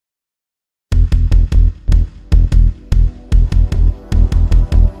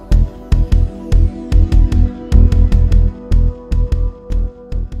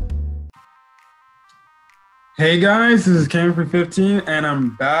Hey guys, this is Cameron15 and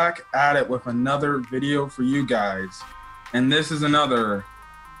I'm back at it with another video for you guys. And this is another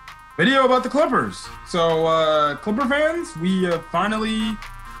video about the Clippers. So Clipper fans, we finally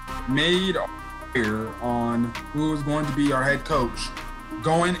made clear on who is going to be our head coach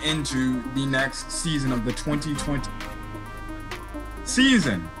going into the next season of the 2020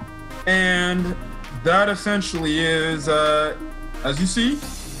 season. And that essentially is, as you see,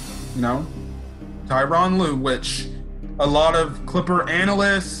 Tyronn Lue, which a lot of Clipper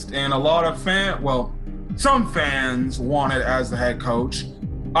analysts and a lot of some fans wanted as the head coach.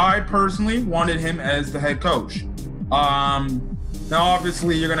 I personally wanted him as the head coach. Now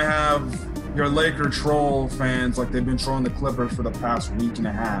obviously you're gonna have your Laker troll fans, like they've been trolling the Clippers for the past week and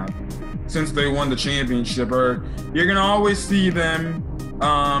a half since they won the championship, or you're gonna always see them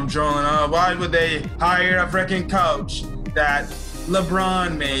trolling, why would they hire a freaking coach that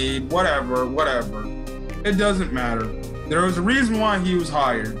LeBron made, whatever. It doesn't matter. There was a reason why he was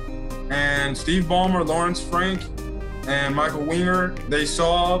hired. And Steve Ballmer, Lawrence Frank, and Michael Winger, they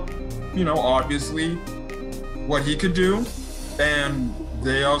saw, obviously what he could do. And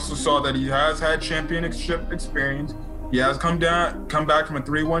they also saw that he has had championship experience. He has come back from a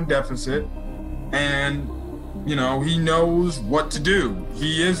 3-1 deficit. And, he knows what to do.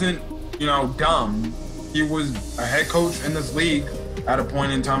 He isn't, dumb. He was a head coach in this league at a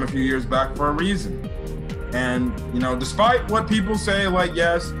point in time a few years back for a reason. And, despite what people say, like,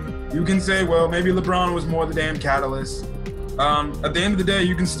 yes, you can say, well, maybe LeBron was more the damn catalyst. At the end of the day,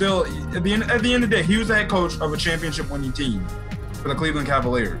 you can still, at the end of the day, he was the head coach of a championship winning team for the Cleveland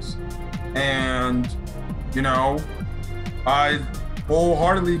Cavaliers. And, I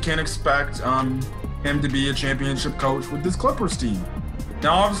wholeheartely can expect him to be a championship coach with this Clippers team.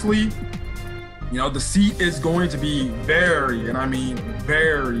 Now, obviously, the seat is going to be very, and I mean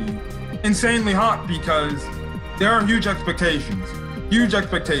very, insanely hot because there are huge expectations.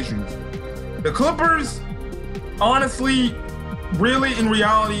 The Clippers, honestly, really, in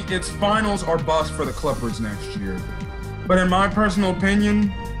reality, it's finals or bust for the Clippers next year. But in my personal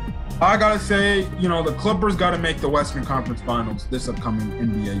opinion, I gotta say, the Clippers gotta make the Western Conference Finals this upcoming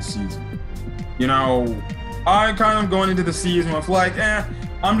NBA season. I kind of going into the season with like,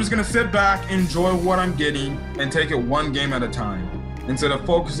 I'm just going to sit back, enjoy what I'm getting, and take it one game at a time instead of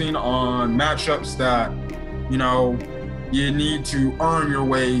focusing on matchups that, you need to earn your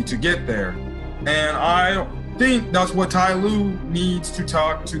way to get there. And I think that's what Ty Lue needs to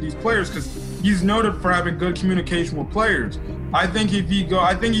talk to these players, because he's noted for having good communication with players. I think he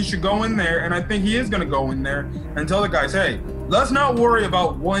should go in there, and I think he is going to go in there and tell the guys, hey, let's not worry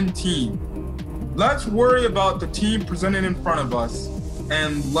about one team. Let's worry about the team presented in front of us,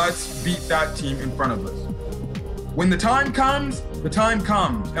 and let's beat that team in front of us. When the time comes,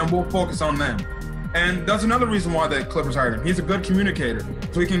 and we'll focus on them. And that's another reason why the Clippers hired him. He's a good communicator,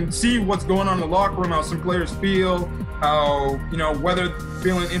 so he can see what's going on in the locker room, how some players feel, how, whether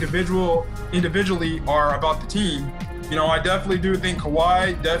feeling individually or about the team. I definitely do think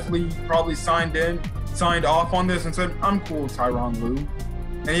Kawhi probably signed off on this and said, I'm cool with Tyronn Lue.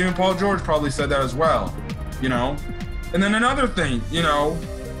 And even Paul George probably said that as well, And then another thing,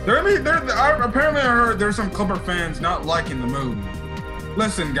 apparently I heard there's some Clipper fans not liking the move.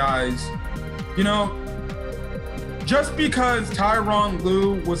 Listen, guys, just because Tyronn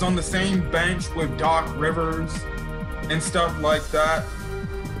Lue was on the same bench with Doc Rivers and stuff like that,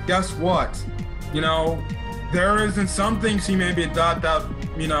 guess what? There isn't some things he maybe thought that,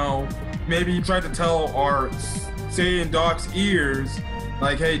 maybe he tried to tell or say in Doc's ears,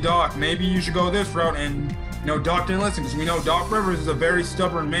 like, hey, Doc, maybe you should go this route. And, Doc didn't listen, because we know Doc Rivers is a very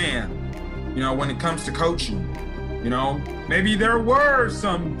stubborn man, when it comes to coaching. Maybe there were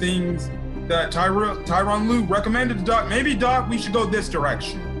some things that Tyronn Lue recommended to Doc. Maybe, Doc, we should go this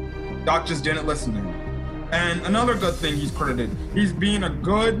direction. Doc just didn't listen to him. And another good thing he's credited, he's a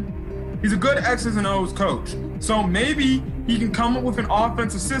good X's and O's coach. So maybe he can come up with an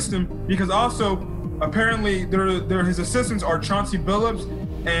offensive system, because also, apparently, his assistants are Chauncey Billups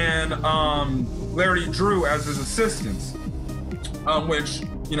and Larry Drew as his assistants, which,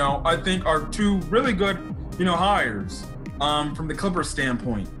 I think are two really good, hires from the Clippers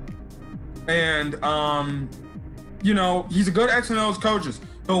standpoint. And, he's a good X and O's coaches.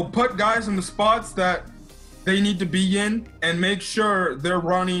 He'll put guys in the spots that they need to be in and make sure they're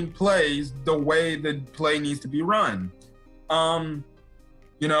running plays the way the play needs to be run. I'm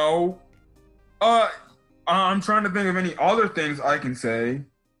trying to think of any other things I can say.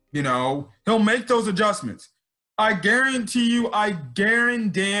 He'll make those adjustments. I guarantee you,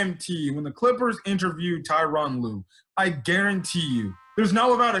 when the Clippers interviewed Tyronn Lue, I guarantee you, there's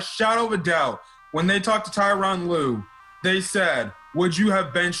now without a shadow of a doubt, when they talked to Tyronn Lue, they said, would you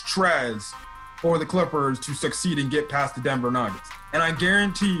have benched Trez for the Clippers to succeed and get past the Denver Nuggets? And I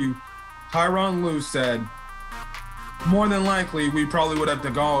guarantee you, Tyronn Lue said, more than likely, we probably would have to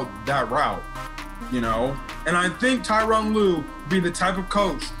go that route, you know? And I think Tyronn Lue would be the type of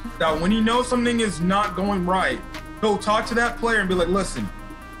coach that when he knows something is not going right, he'll talk to that player and be like, listen,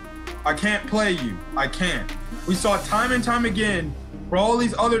 I can't play you. I can't. We saw time and time again for all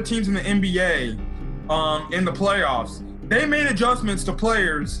these other teams in the NBA in the playoffs, they made adjustments to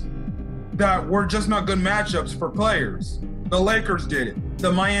players that were just not good matchups for players. The Lakers did it.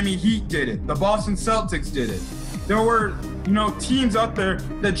 The Miami Heat did it. The Boston Celtics did it. There were, teams out there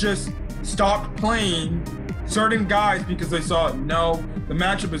that just stopped playing certain guys because they saw, no, the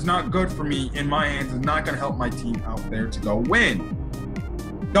matchup is not good for me in my hands. It's not going to help my team out there to go win.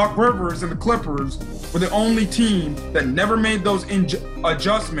 Doc Rivers and the Clippers were the only team that never made those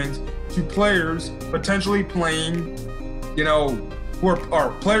adjustments to players potentially playing,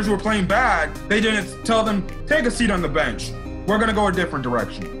 players who were playing bad. They didn't tell them, take a seat on the bench. We're going to go a different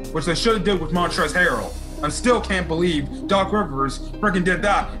direction, which they should have did with Montrezl Harrell. I still can't believe Doc Rivers freaking did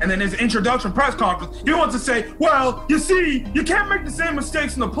that. And then his introduction press conference, he wants to say, well, you see, you can't make the same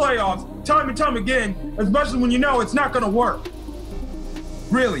mistakes in the playoffs time and time again, especially when you know it's not going to work.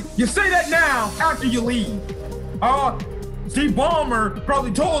 Really, you say that now after you leave. Steve Ballmer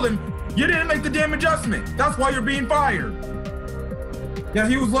probably told him, you didn't make the damn adjustment. That's why you're being fired. Yeah,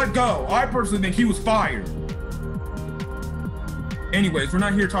 he was let go. I personally think he was fired. Anyways, we're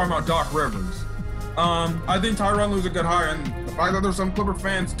not here talking about Doc Rivers. I think Tyronn Lue's a good hire, and the fact that there's some Clipper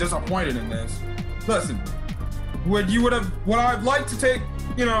fans disappointed in this. Listen, would I like to take,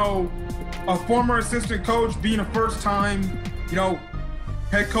 a former assistant coach being a first-time,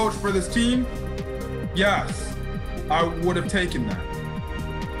 head coach for this team? Yes, I would have taken that.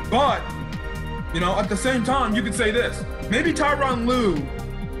 But, at the same time, you could say this. Maybe Tyronn Lue,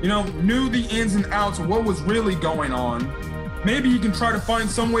 knew the ins and outs of what was really going on. Maybe he can try to find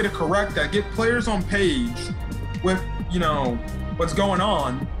some way to correct that, get players on page with, what's going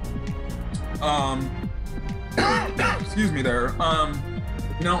on. Excuse me there.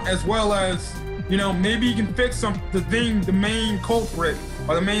 As well as, maybe he can fix the main culprit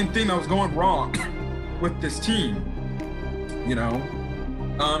or the main thing that was going wrong with this team.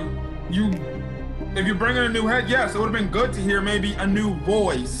 If you bring in a new head, yes, it would have been good to hear maybe a new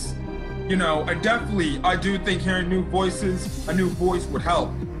voice. I do think hearing new voices, a new voice would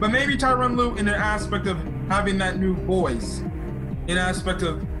help. But maybe Tyronn Lue, in an aspect of having that new voice, in an aspect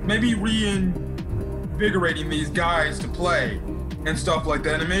of maybe reinvigorating these guys to play and stuff like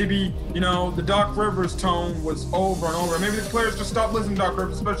that. And maybe, the Doc Rivers tone was over and over. Maybe the players just stopped listening to Doc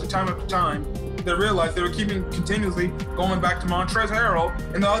Rivers, especially time after time. They realized they were continuously going back to Montrezl Harrell,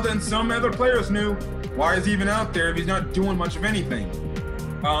 and some other players knew, why is he even out there if he's not doing much of anything?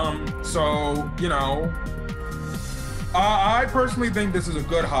 I personally think this is a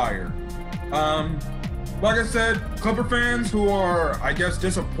good hire. Like I said, Clipper fans who are, I guess,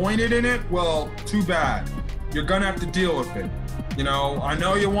 disappointed in it, well, too bad. You're gonna have to deal with it. I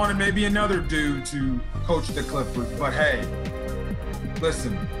know you wanted maybe another dude to coach the Clippers, but hey,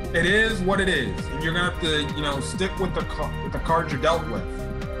 listen, it is what it is. And you're gonna have to, stick with the cards you're dealt with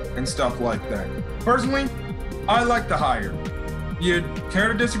and stuff like that. Personally, I like the hire. You care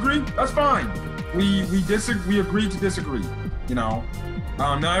to disagree? That's fine. We agreed to disagree. Not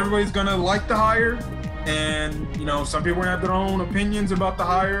everybody's gonna like the hire, and some people are gonna have their own opinions about the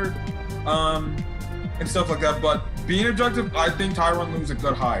hire, and stuff like that. But being objective, I think Tyronn Lue's a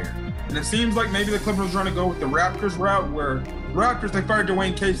good hire. And it seems like maybe the Clippers are trying to go with the Raptors route, where the Raptors, they fired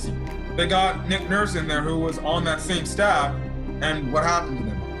Dwayne Casey. They got Nick Nurse in there, who was on that same staff, and what happened to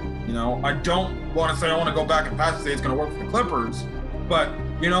them? I don't want to say I want to go back and pass and say it's going to work for the Clippers, but,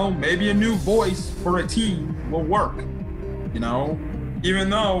 maybe a new voice for a team will work, even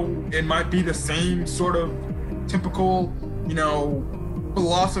though it might be the same sort of typical,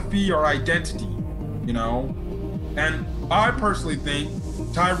 philosophy or identity, and I personally think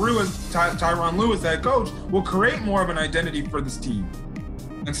Tyronn Lue as that coach will create more of an identity for this team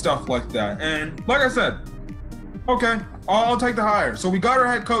and stuff like that. And like I said, okay, I'll take the hire. So we got our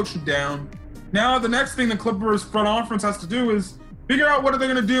head coach down. Now the next thing the Clippers front office has to do is figure out what are they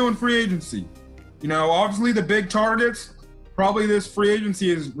going to do in free agency. Obviously the big targets, probably this free agency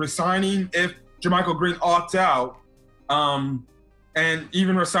is resigning if JaMychal Green opts out, and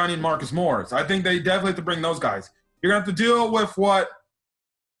even resigning Marcus Morris. I think they definitely have to bring those guys. You're going to have to deal with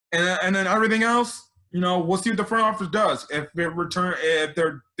and then everything else, we'll see what the front office does. If they're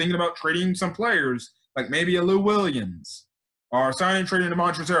thinking about trading some players, like maybe a Lou Williams, or signing trading to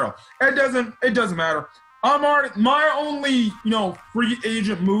Montrezl. It doesn't matter. My only, free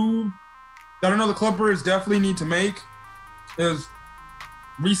agent move that I know the Clippers definitely need to make is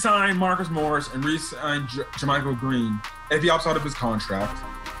re-sign Marcus Morris and re-sign JaMychal Green if he opts out of his contract.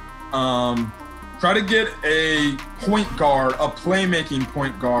 Try to get a point guard, a playmaking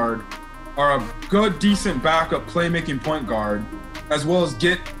point guard, or a good, decent backup playmaking point guard, as well as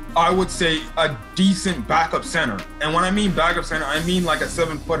get, I would say, a decent backup center. And when I mean backup center, I mean like a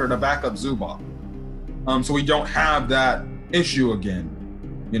 7-footer to back up Zubac. So we don't have that issue again,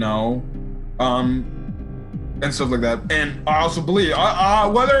 and stuff like that. And I also believe,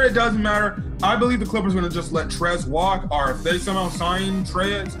 whether it doesn't matter, I believe the Clippers are going to just let Trez walk, or if they somehow sign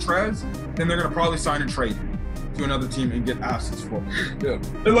Trez, then they're going to probably sign and trade him to another team and get assets for him. Yeah.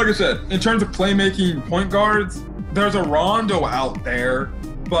 And like I said, in terms of playmaking point guards, there's a Rondo out there,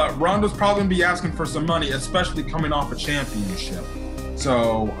 but Rondo's probably going to be asking for some money, especially coming off a championship.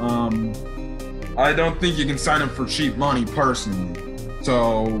 So I don't think you can sign him for cheap money personally.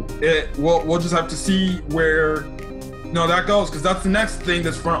 So we'll just have to see where that goes, because that's the next thing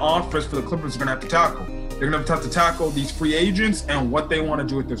this front office for the Clippers are going to have to tackle. They're going to have to tackle these free agents and what they want to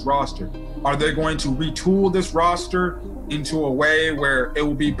do with this roster. Are they going to retool this roster into a way where it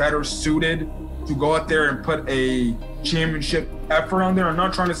will be better suited to go out there and put a championship effort on there? I'm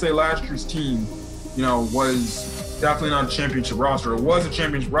not trying to say last year's team, was definitely not a championship roster. It was a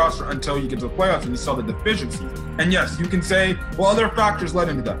championship roster until you get to the playoffs and you saw the deficiencies. And yes, you can say, well, other factors led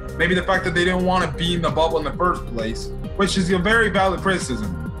into that. Maybe the fact that they didn't want to be in the bubble in the first place, which is a very valid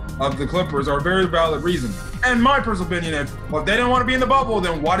criticism of the Clippers, or a very valid reason. And my personal opinion is, well, if they didn't want to be in the bubble,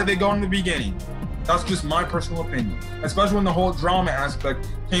 then why did they go in the beginning? That's just my personal opinion. Especially when the whole drama aspect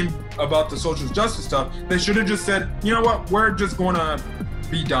came about the social justice stuff, they should have just said, you know what, we're just going to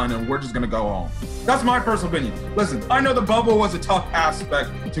be done and we're just going to go home. That's my personal opinion. Listen, I know the bubble was a tough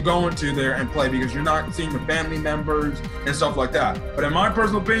aspect to go into there and play because you're not seeing your family members and stuff like that. But in my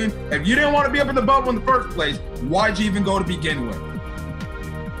personal opinion, if you didn't want to be up in the bubble in the first place, why'd you even go to begin with?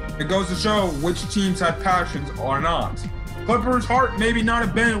 It goes to show which teams had passions or not. Clippers' heart maybe not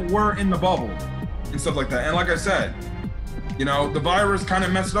have been were in the bubble and stuff like that. And like I said, the virus kind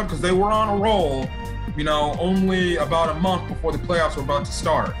of messed it up because they were on a roll, only about a month before the playoffs were about to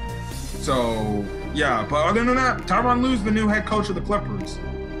start. So, yeah, but other than that, Tyronn Lue's the new head coach of the Clippers.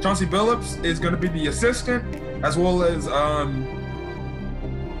 Chauncey Billups is going to be the assistant, as well as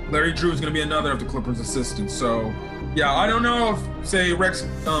Larry Drew is going to be another of the Clippers' assistants. So, yeah, I don't know if, say, Rex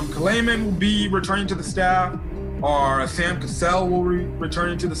Kleiman will be returning to the staff, or Sam Cassell will be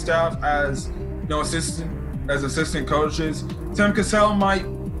returning to the staff as assistant coaches. Sam Cassell might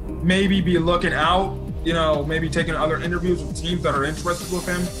maybe be looking out, maybe taking other interviews with teams that are interested with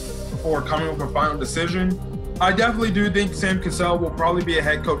him before coming with a final decision. I definitely do think Sam Cassell will probably be a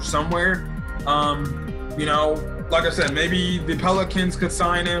head coach somewhere. Like I said, maybe the Pelicans could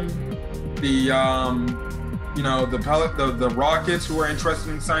sign him. The Rockets, who are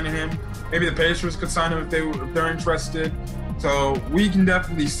interested in signing him. Maybe the Pacers could sign him if they're interested. So we can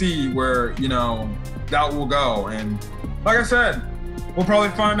definitely see where, that will go. And like I said, we'll probably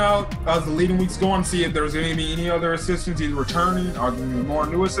find out as the leading weeks go on, see if there's going to be any other assistants either returning or more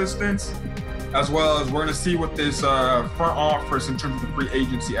new assistants, as well as we're going to see what this front office in terms of the free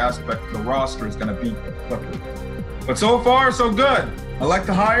agency aspect of the roster is going to be. But so far, so good. I like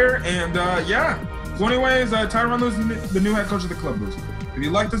the hire, and yeah. So anyways, Tyronn Lue is the new head coach of the Clippers. If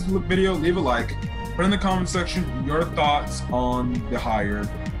you like this video, leave a like. Put in the comment section your thoughts on the hire,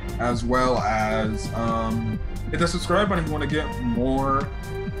 as well as hit the subscribe button if you want to get more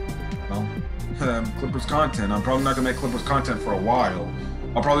Clippers content. I'm probably not going to make Clippers content for a while.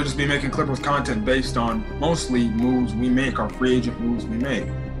 I'll probably just be making Clippers content based on mostly moves we make, our free agent moves we make.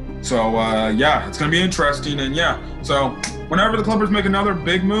 So, yeah, it's going to be interesting. And, yeah, so whenever the Clippers make another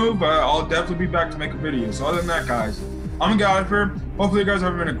big move, I'll definitely be back to make a video. So other than that, guys, I'm Gallagher. Hopefully you guys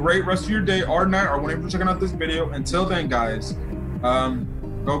are having a great rest of your day or night or whenever you're checking out this video. Until then, guys,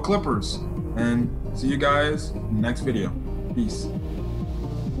 go Clippers. And see you guys in the next video. Peace.